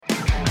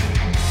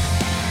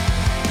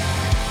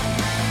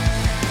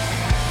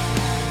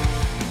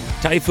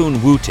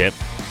Typhoon Wu-Tip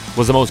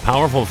was the most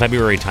powerful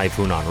February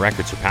typhoon on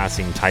record,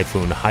 surpassing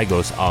Typhoon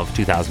Haigos of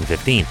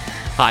 2015.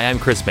 Hi, I'm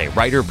Chris May,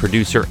 writer,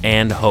 producer,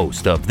 and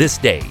host of This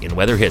Day in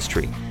Weather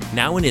History,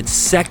 now in its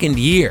second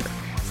year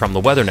from the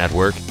Weather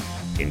Network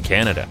in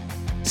Canada.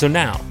 So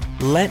now,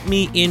 let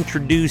me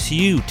introduce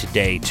you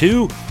today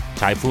to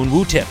Typhoon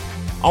Wu-Tip,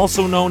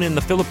 also known in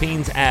the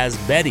Philippines as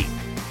Betty,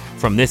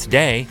 from This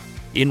Day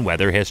in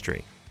Weather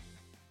History.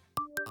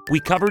 We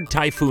covered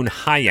Typhoon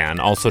Haiyan,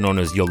 also known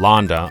as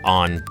Yolanda,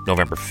 on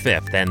November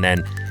 5th, and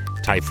then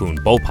Typhoon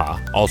Bopa,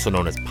 also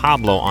known as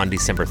Pablo, on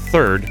December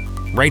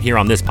 3rd, right here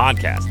on this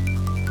podcast.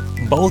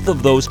 Both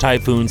of those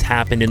typhoons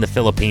happened in the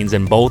Philippines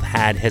and both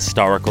had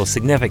historical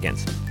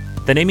significance.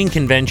 The naming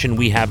convention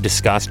we have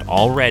discussed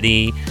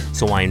already,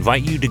 so I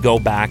invite you to go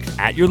back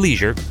at your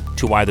leisure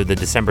to either the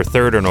December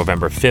 3rd or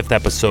November 5th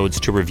episodes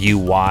to review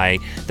why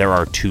there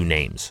are two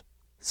names.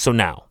 So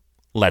now,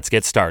 let's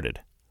get started.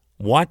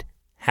 What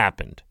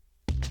happened?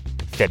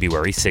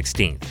 February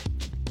 16th.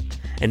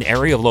 An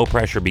area of low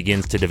pressure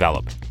begins to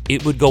develop.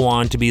 It would go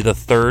on to be the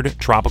third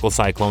tropical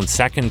cyclone,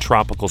 second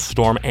tropical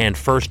storm, and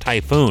first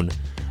typhoon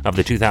of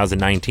the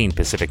 2019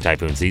 Pacific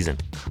typhoon season.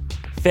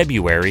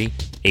 February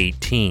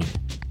 18.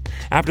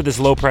 After this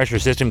low pressure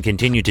system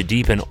continued to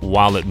deepen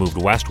while it moved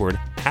westward,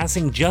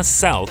 passing just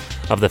south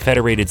of the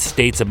Federated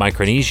States of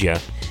Micronesia,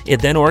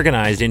 it then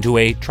organized into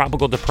a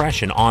tropical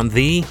depression on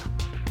the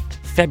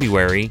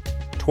February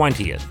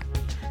 20th.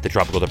 The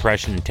tropical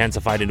depression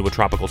intensified into a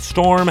tropical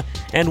storm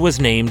and was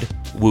named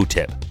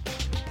Wu-Tip.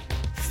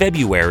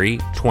 February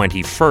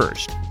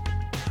 21st.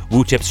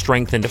 Wu-Tip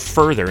strengthened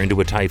further into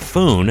a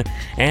typhoon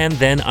and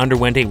then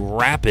underwent a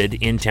rapid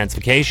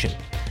intensification.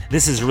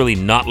 This is really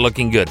not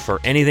looking good for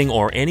anything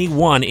or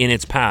anyone in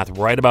its path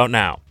right about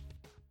now.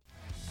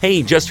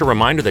 Hey, just a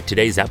reminder that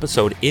today's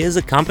episode is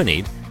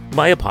accompanied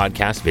by a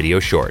podcast video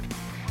short.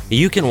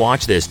 You can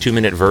watch this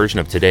 2-minute version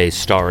of today's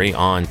story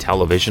on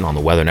television on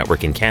the Weather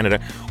Network in Canada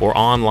or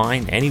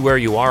online anywhere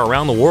you are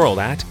around the world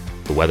at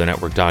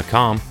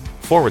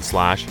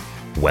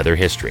theweathernetwork.com/weather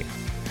history.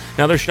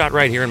 Now, they're shot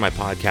right here in my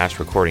podcast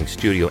recording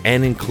studio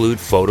and include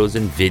photos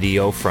and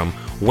video from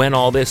when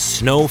all this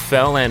snow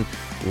fell and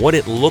what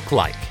it looked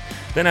like.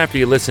 Then after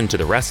you listen to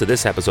the rest of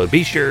this episode,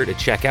 be sure to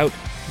check out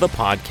the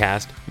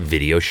podcast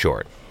video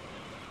short.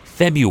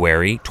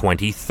 February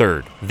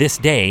 23rd, this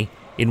day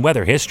in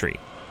weather history.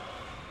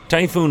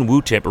 Typhoon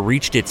Wu-Tip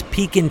reached its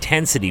peak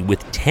intensity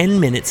with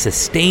 10-minute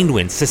sustained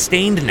winds,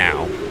 sustained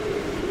now,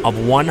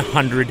 of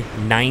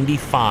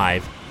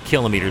 195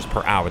 kilometers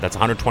per hour. That's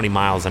 120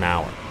 miles an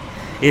hour.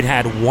 It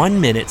had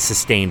 1-minute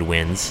sustained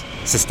winds,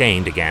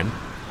 sustained again,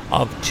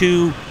 of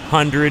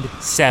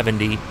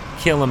 270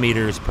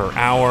 kilometers per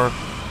hour,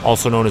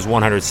 also known as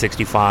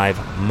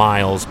 165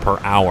 miles per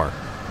hour,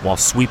 while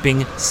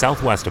sweeping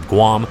southwest of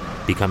Guam,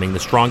 becoming the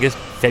strongest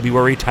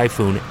February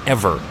typhoon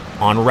ever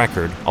on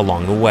record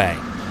along the way.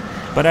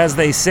 But as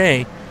they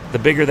say, the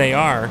bigger they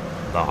are,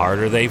 the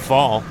harder they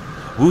fall.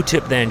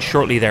 Wu-Tip then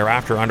shortly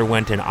thereafter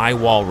underwent an eye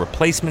wall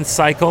replacement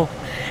cycle,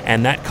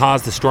 and that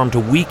caused the storm to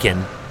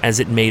weaken as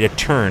it made a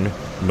turn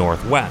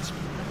northwest.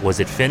 Was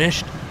it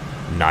finished?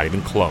 Not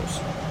even close.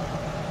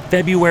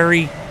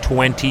 February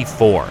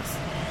 24th.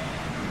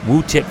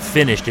 Wu-Tip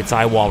finished its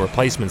eye wall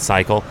replacement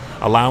cycle,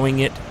 allowing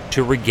it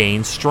to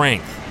regain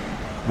strength.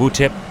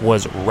 Wu-Tip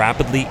was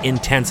rapidly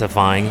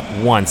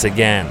intensifying once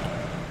again.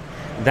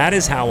 That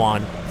is how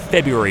on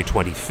February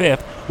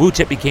 25th,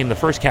 Wu-Tip became the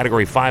first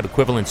Category 5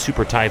 equivalent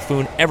super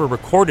typhoon ever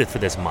recorded for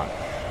this month.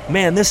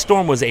 Man, this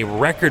storm was a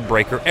record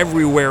breaker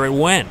everywhere it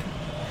went.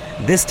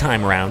 This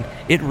time around,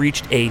 it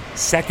reached a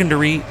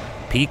secondary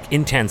peak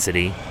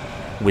intensity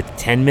with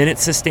 10-minute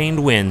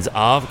sustained winds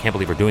of, can't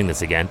believe we're doing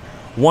this again,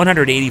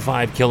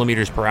 185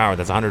 kilometers per hour.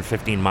 That's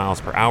 115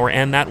 miles per hour.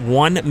 And that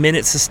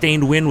 1-minute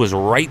sustained wind was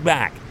right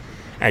back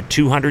at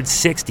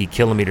 260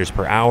 kilometers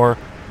per hour,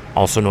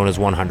 also known as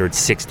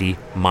 160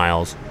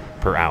 miles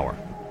per hour.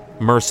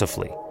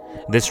 Mercifully,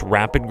 this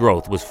rapid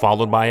growth was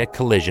followed by a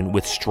collision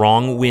with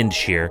strong wind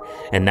shear,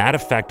 and that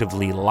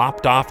effectively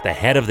lopped off the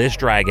head of this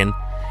dragon,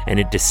 and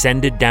it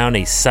descended down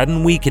a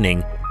sudden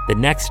weakening the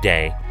next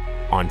day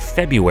on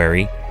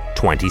February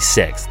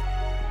 26th.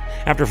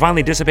 After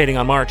finally dissipating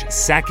on March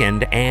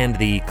 2nd and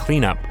the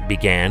cleanup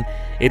began,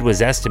 it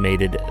was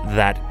estimated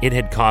that it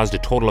had caused a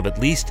total of at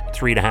least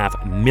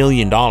 $3.5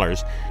 million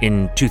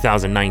in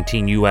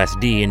 2019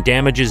 USD in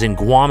damages in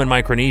Guam and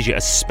Micronesia,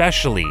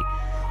 especially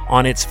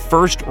on its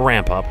first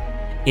ramp-up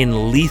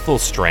in lethal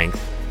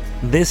strength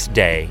this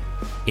day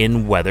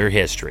in weather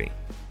history.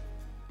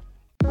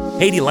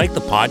 Hey, do you like the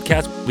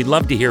podcast? We'd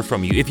love to hear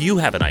from you. If you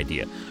have an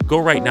idea, go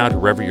right now to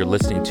wherever you're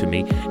listening to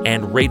me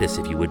and rate us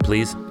if you would,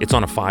 please. It's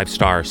on a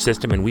 5-star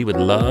system, and we would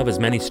love as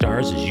many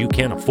stars as you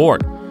can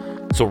afford.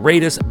 So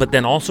rate us, but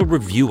then also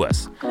review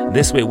us.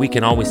 This way we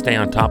can always stay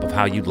on top of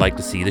how you'd like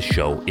to see the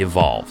show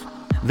evolve.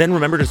 then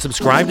remember to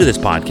subscribe to this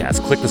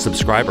podcast. Click the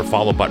subscribe or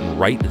follow button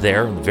right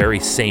there on the very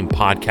same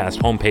podcast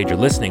homepage you're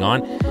listening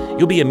on.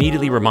 You'll be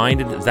immediately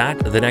reminded that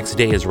the next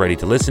day is ready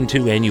to listen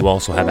to, and you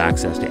also have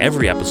access to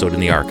every episode in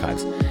the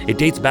archives. It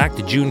dates back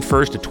to June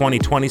 1st of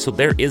 2020, so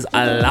there is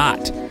a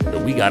lot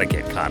that we got to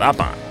get caught up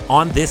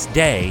on this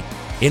day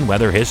in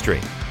weather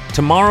history.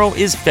 Tomorrow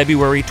is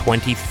February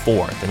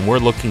 24th, and we're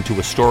looking to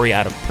a story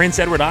out of Prince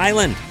Edward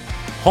Island,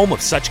 home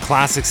of such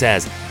classics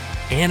as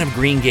Anne of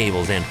Green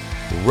Gables and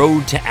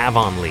Road to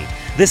Avonlea.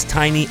 This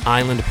tiny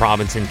island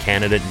province in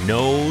Canada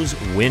knows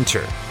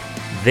winter.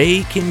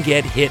 They can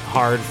get hit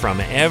hard from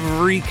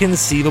every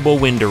conceivable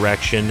wind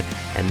direction,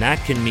 and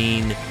that can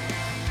mean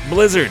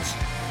blizzards.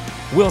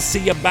 We'll see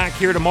you back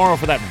here tomorrow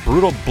for that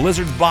brutal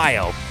blizzard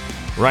bio,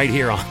 right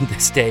here on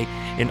this day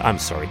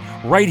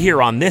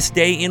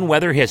in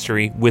weather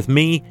history with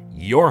me,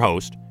 your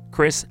host,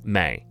 Chris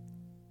May.